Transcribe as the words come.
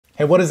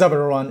Hey, what is up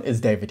everyone? It's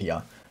David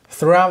here.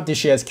 Throughout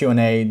this year's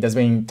Q&A, there's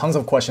been tons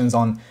of questions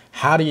on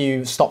how do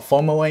you stop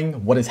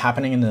FOMOing, what is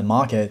happening in the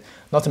market,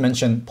 not to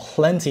mention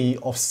plenty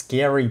of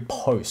scary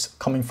posts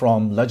coming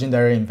from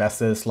legendary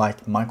investors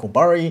like Michael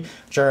Burry,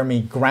 Jeremy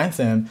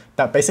Grantham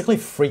that basically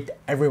freaked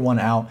everyone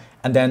out,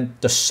 and then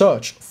the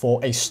search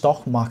for a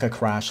stock market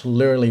crash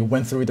literally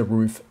went through the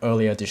roof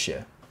earlier this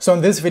year. So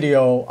in this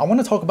video, I want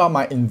to talk about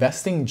my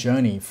investing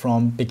journey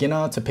from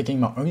beginner to picking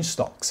my own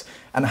stocks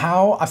and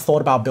how I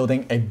thought about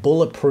building a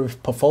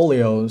bulletproof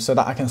portfolio so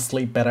that I can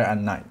sleep better at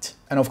night.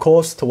 And of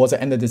course, towards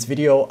the end of this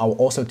video, I will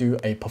also do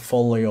a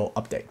portfolio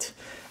update.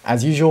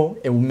 As usual,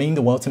 it would mean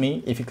the world to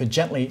me if you could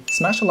gently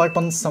smash the like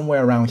button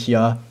somewhere around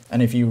here.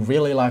 And if you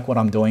really like what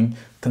I'm doing,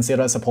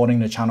 consider supporting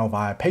the channel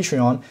via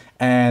Patreon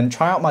and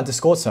try out my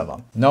Discord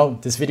server. No,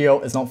 this video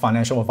is not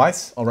financial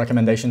advice or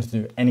recommendation to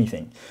do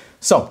anything.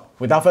 So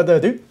without further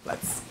ado,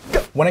 let's go.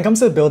 When it comes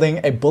to building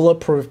a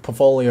bulletproof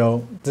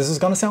portfolio, this is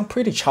gonna sound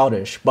pretty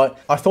childish, but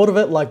I thought of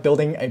it like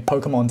building a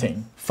Pokemon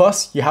team.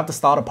 First, you have to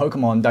start a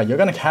Pokemon that you're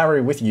gonna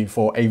carry with you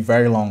for a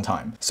very long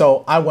time.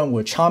 So I went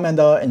with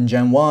Charmander in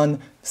Gen 1,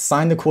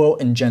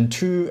 Cyndaquil in Gen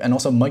 2, and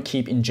also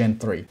Mudkip in Gen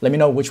 3. Let me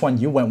know which one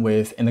you went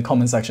with in the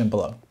comment section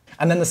below.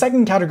 And then the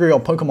second category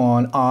of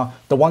Pokemon are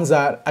the ones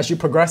that as you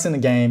progress in the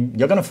game,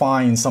 you're gonna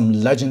find some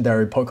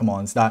legendary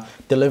Pokemons that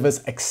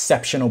delivers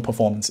exceptional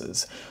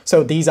performances.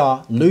 So these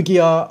are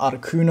Lugia,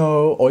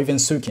 Articuno, or even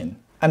Sukin.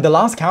 And the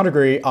last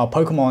category are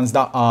Pokemons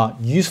that are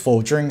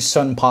useful during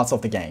certain parts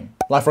of the game.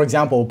 Like for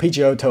example,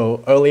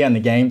 Pidgeotto earlier in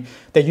the game,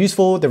 they're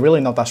useful, they're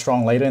really not that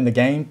strong later in the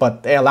game,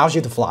 but it allows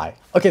you to fly.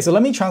 Okay, so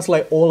let me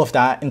translate all of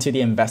that into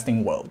the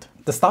investing world.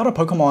 The starter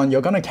Pokemon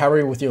you're gonna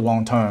carry with you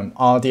long term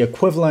are the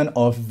equivalent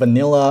of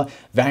vanilla,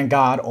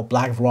 Vanguard, or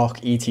BlackRock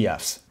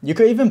ETFs. You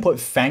could even put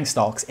FANG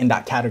stocks in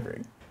that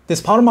category.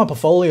 This part of my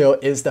portfolio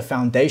is the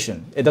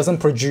foundation. It doesn't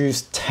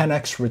produce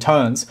 10x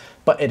returns,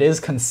 but it is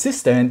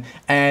consistent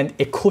and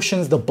it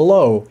cushions the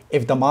blow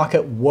if the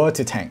market were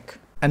to tank.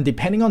 And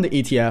depending on the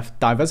ETF,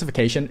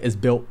 diversification is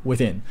built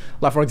within.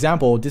 Like for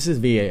example, this is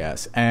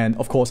VAS, and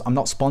of course I'm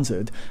not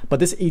sponsored, but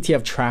this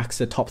ETF tracks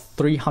the top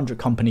 300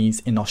 companies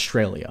in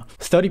Australia.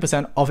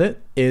 30% of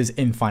it is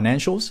in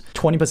financials,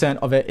 20%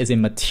 of it is in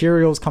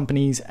materials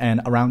companies,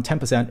 and around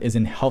 10% is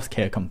in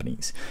healthcare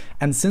companies.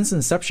 And since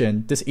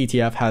inception, this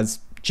ETF has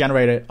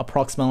generated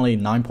approximately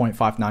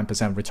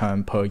 9.59%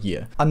 return per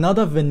year.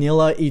 Another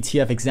vanilla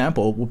ETF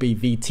example would be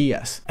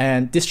VTS,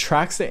 and this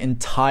tracks the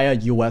entire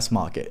US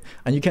market.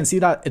 And you can see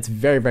that it's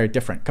very, very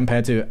different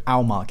compared to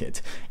our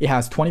market. It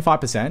has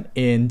 25%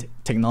 in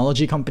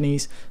technology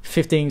companies,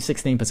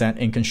 16%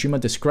 in consumer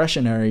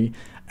discretionary,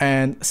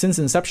 and since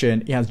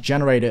inception, it has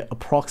generated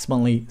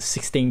approximately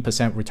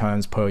 16%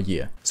 returns per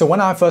year. So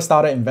when I first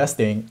started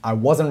investing, I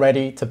wasn't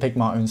ready to pick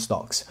my own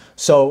stocks.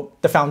 So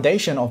the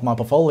foundation of my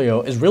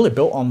portfolio is really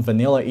built on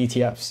vanilla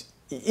ETFs.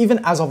 Even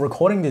as of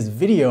recording this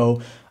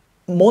video,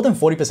 more than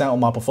 40% of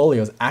my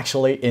portfolio is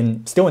actually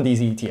still in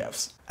these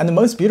ETFs. And the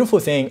most beautiful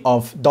thing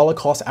of dollar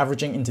cost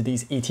averaging into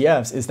these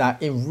ETFs is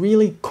that it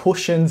really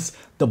cushions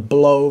the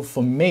blow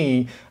for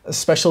me,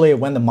 especially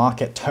when the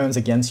market turns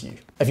against you.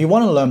 If you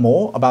want to learn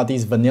more about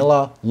these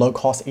vanilla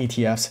low-cost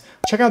ETFs,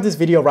 check out this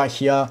video right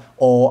here,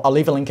 or I'll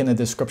leave a link in the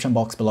description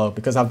box below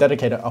because I've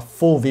dedicated a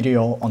full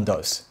video on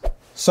those.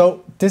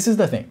 So this is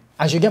the thing.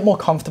 As you get more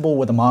comfortable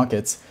with the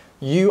markets,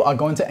 you are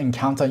going to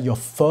encounter your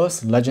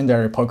first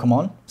legendary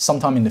Pokemon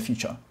sometime in the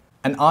future.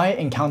 And I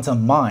encountered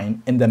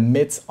mine in the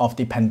midst of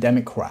the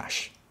pandemic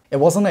crash. It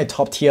wasn't a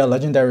top tier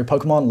legendary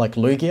Pokemon like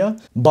Lugia,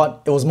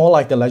 but it was more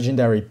like the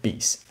legendary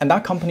beast. And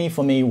that company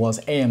for me was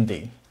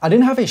AMD. I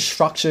didn't have a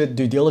structured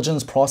due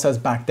diligence process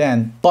back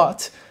then,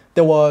 but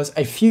there was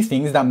a few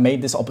things that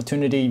made this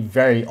opportunity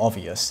very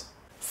obvious.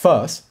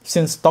 First,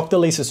 since Dr.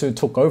 Lisa Su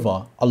took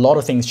over, a lot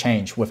of things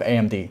changed with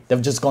AMD.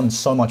 They've just gotten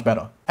so much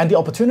better. And the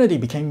opportunity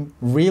became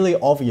really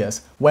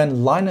obvious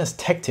when Linus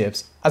Tech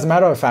Tips, as a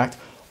matter of fact,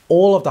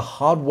 all of the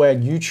hardware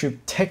YouTube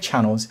tech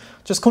channels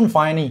just couldn't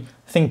find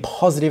anything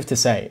positive to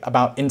say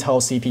about Intel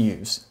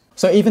CPUs.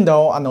 So even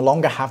though I no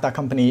longer have that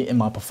company in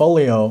my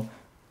portfolio,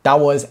 that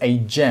was a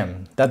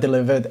gem that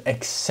delivered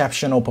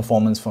exceptional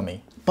performance for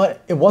me.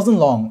 But it wasn't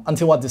long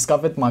until I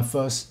discovered my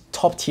first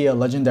top tier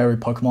legendary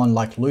Pokemon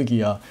like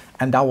Lugia,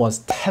 and that was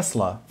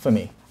Tesla for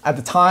me. At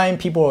the time,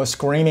 people were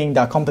screaming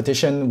that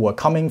competition were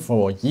coming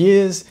for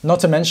years, not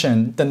to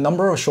mention the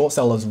number of short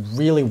sellers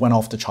really went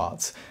off the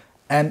charts.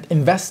 And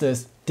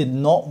investors did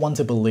not want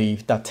to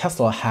believe that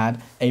Tesla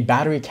had a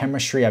battery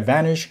chemistry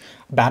advantage,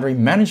 battery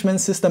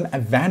management system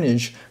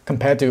advantage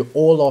compared to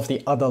all of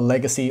the other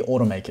legacy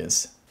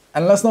automakers.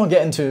 And let's not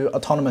get into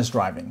autonomous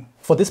driving.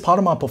 For this part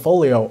of my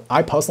portfolio,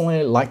 I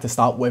personally like to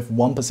start with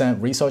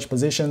 1% research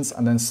positions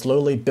and then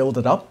slowly build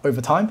it up over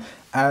time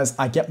as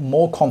I get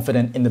more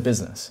confident in the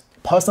business.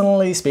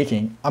 Personally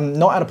speaking, I'm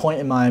not at a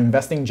point in my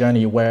investing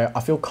journey where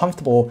I feel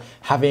comfortable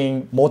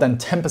having more than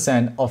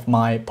 10% of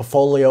my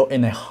portfolio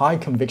in a high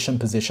conviction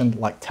position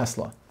like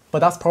Tesla. But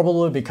that's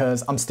probably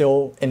because I'm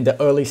still in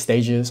the early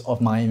stages of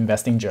my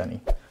investing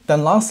journey.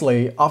 Then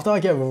lastly, after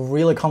I get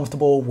really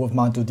comfortable with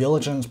my due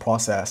diligence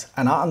process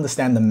and I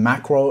understand the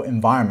macro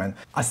environment,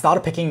 I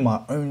started picking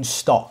my own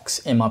stocks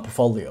in my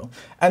portfolio.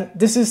 And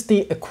this is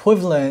the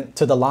equivalent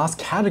to the last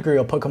category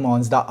of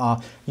Pokemons that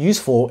are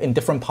useful in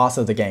different parts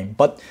of the game,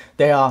 but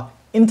they are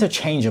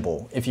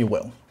interchangeable, if you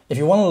will. If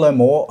you want to learn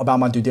more about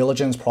my due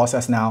diligence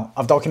process now,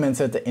 I've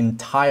documented the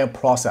entire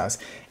process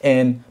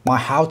in my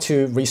how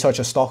to research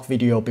a stock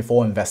video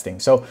before investing.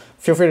 So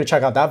feel free to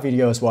check out that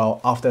video as well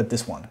after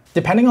this one.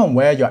 Depending on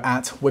where you're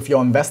at with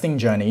your investing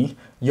journey,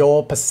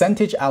 your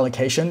percentage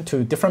allocation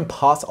to different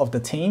parts of the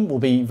team will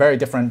be very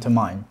different to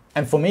mine.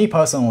 And for me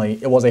personally,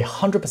 it was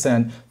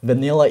 100%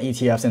 vanilla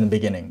ETFs in the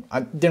beginning.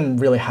 I didn't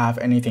really have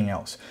anything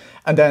else.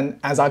 And then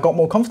as I got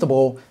more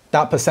comfortable,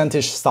 that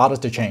percentage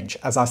started to change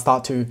as I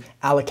start to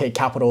allocate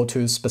capital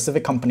to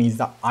specific companies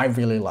that I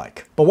really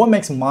like. But what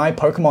makes my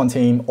Pokemon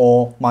team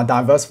or my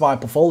diversified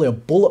portfolio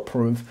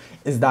bulletproof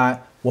is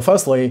that, well,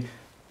 firstly,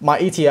 my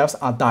ETFs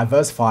are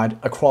diversified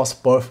across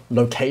both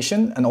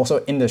location and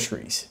also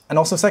industries. And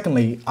also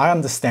secondly, I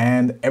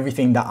understand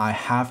everything that I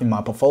have in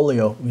my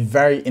portfolio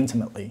very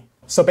intimately.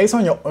 So based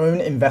on your own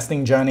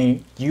investing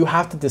journey, you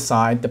have to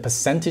decide the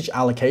percentage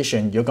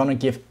allocation you're gonna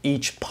give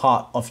each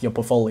part of your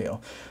portfolio.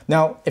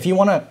 Now, if you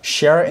wanna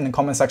share it in the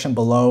comment section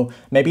below,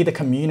 maybe the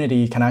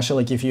community can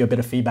actually give you a bit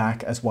of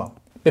feedback as well.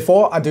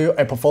 Before I do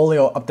a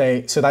portfolio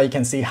update so that you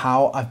can see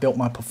how I've built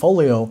my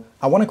portfolio,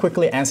 I wanna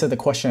quickly answer the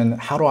question,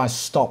 how do I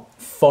stop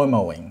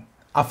FOMOing?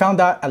 I found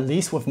that, at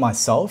least with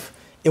myself,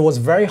 it was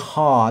very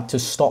hard to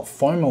stop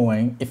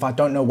FOMOing if I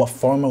don't know what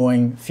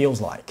FOMOing feels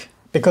like.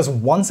 Because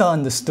once I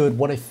understood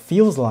what it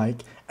feels like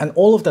and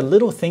all of the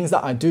little things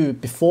that I do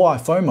before I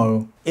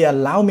FOMO, it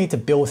allowed me to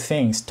build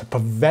things to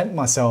prevent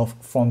myself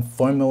from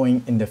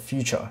FOMOing in the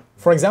future.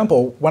 For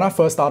example, when I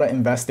first started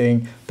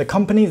investing, the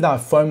companies that I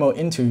FOMO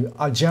into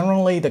are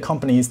generally the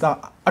companies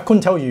that I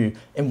couldn't tell you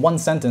in one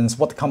sentence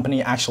what the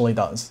company actually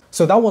does.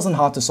 So that wasn't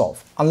hard to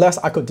solve. Unless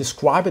I could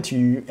describe it to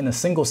you in a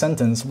single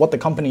sentence what the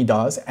company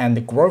does and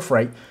the growth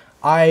rate,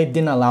 I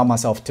didn't allow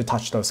myself to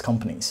touch those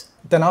companies.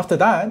 Then after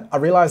that, I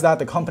realized that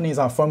the companies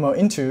I FOMO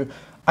into,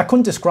 I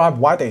couldn't describe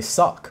why they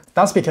suck.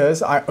 That's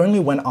because I only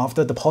went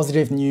after the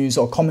positive news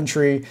or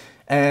commentary,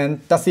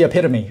 and that's the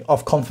epitome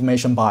of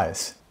confirmation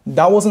bias.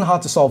 That wasn't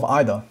hard to solve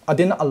either. I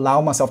didn't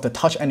allow myself to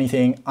touch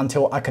anything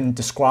until I can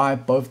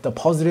describe both the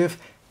positive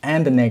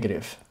and the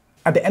negative.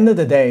 At the end of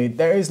the day,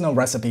 there is no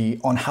recipe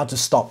on how to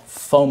stop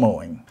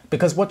FOMOing,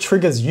 because what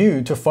triggers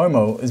you to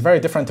FOMO is very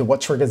different to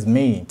what triggers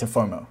me to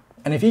FOMO.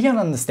 And if you can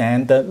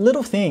understand the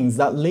little things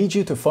that lead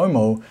you to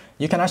FOMO,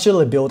 you can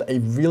actually build a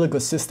really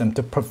good system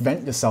to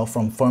prevent yourself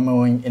from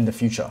FOMOing in the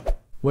future.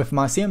 With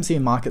my CMC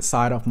market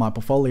side of my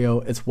portfolio,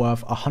 it's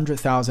worth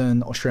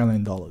 100,000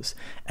 Australian dollars.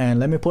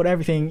 And let me put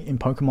everything in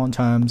Pokemon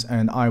terms,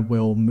 and I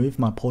will move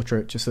my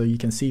portrait just so you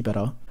can see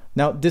better.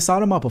 Now, this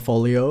side of my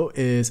portfolio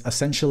is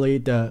essentially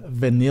the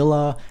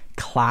vanilla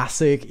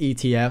classic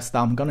ETFs that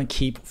I'm gonna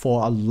keep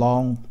for a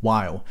long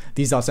while.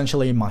 These are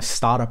essentially my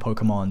starter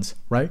Pokemons,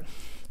 right?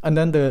 And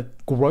then the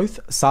growth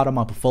side of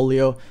my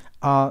portfolio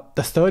are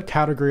the third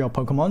category of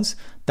Pokemons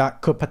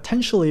that could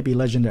potentially be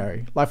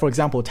legendary. Like for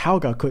example,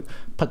 Tauga could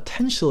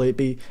potentially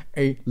be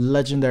a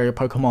legendary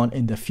Pokemon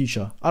in the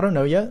future. I don't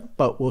know yet,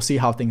 but we'll see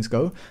how things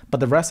go.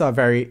 But the rest are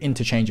very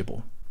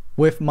interchangeable.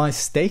 With my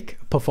stake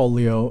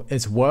portfolio,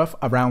 it's worth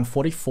around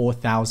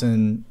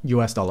 44,000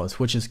 US dollars,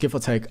 which is give or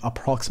take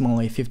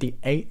approximately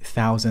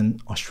 58,000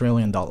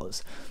 Australian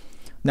dollars.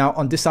 Now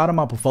on this side of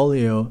my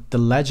portfolio, the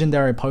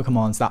legendary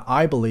Pokemons that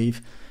I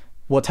believe,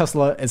 well,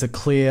 Tesla is a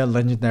clear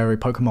legendary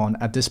Pokemon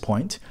at this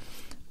point.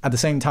 At the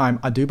same time,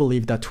 I do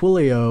believe that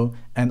Twilio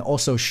and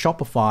also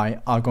Shopify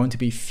are going to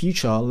be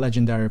future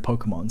legendary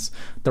Pokemons.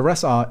 The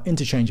rest are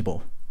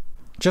interchangeable.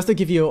 Just to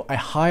give you a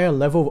higher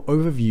level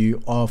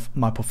overview of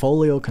my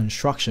portfolio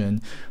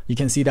construction, you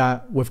can see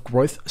that with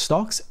growth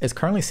stocks, it's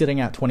currently sitting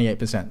at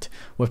 28%.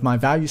 With my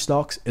value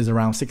stocks is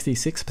around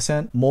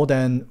 66%. More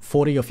than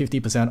 40 or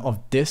 50% of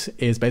this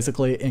is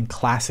basically in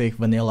classic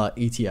vanilla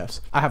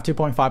ETFs. I have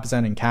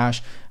 2.5% in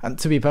cash, and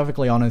to be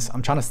perfectly honest,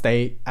 I'm trying to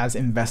stay as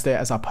invested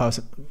as I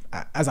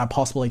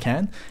possibly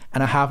can,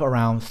 and I have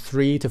around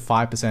 3 to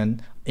 5%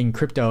 in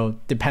crypto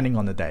depending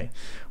on the day.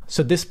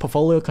 So this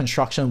portfolio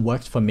construction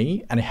worked for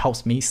me and it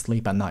helps me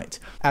sleep at night.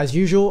 As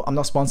usual, I'm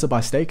not sponsored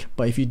by Stake,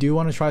 but if you do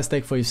want to try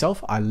Stake for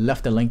yourself, I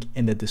left the link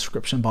in the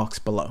description box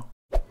below.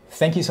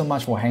 Thank you so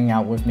much for hanging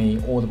out with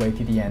me all the way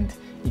to the end.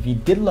 If you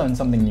did learn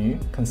something new,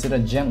 consider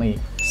gently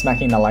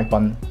smacking the like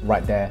button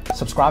right there.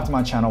 Subscribe to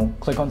my channel,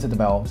 click onto the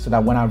bell so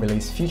that when I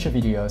release future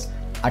videos,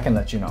 I can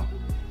let you know.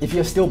 If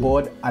you're still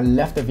bored, I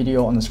left a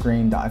video on the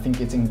screen that I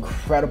think it's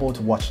incredible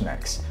to watch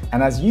next.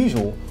 And as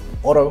usual,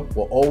 Otto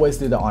will always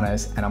do the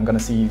honors, and I'm gonna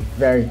see you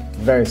very,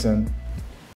 very soon.